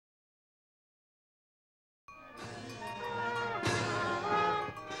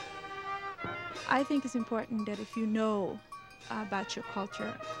I think it's important that if you know about your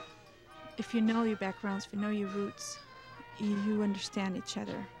culture, if you know your backgrounds, if you know your roots, you understand each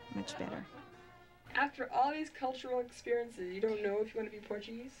other much better. After all these cultural experiences, you don't know if you want to be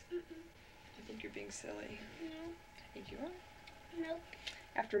Portuguese? I think you're being silly. No. I think you are. Nope.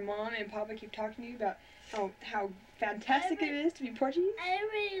 After Mom and Papa keep talking to you about how fantastic it is to be Portuguese? I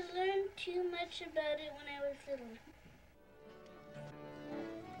already learned too much about it when I was little.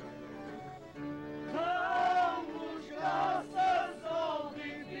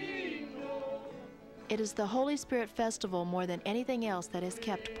 It is the Holy Spirit Festival more than anything else that has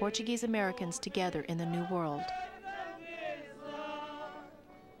kept Portuguese Americans together in the New World.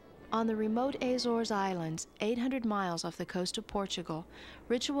 On the remote Azores Islands, 800 miles off the coast of Portugal,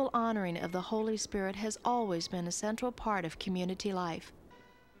 ritual honoring of the Holy Spirit has always been a central part of community life.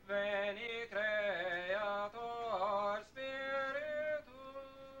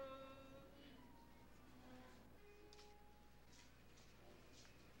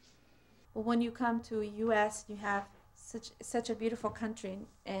 Well, when you come to the U.S., you have such a beautiful country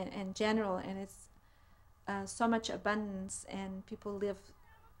in general, and it's so much abundance, and people live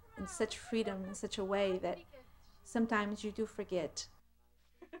in such freedom in such a way that sometimes you do forget.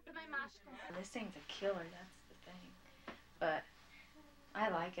 This thing's a killer, that's the thing. But I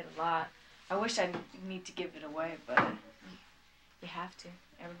like it a lot. I wish I didn't need to give it away, but you have to.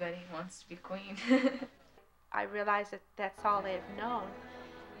 Everybody wants to be queen. I realize that that's all they've known.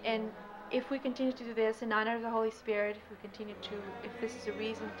 And if we continue to do this in honor of the Holy Spirit, if this is a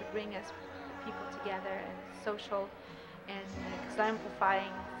reason to bring us people together and social and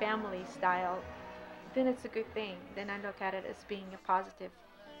exemplifying family style, then it's a good thing. Then I look at it as being a positive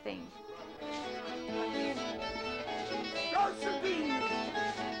thing.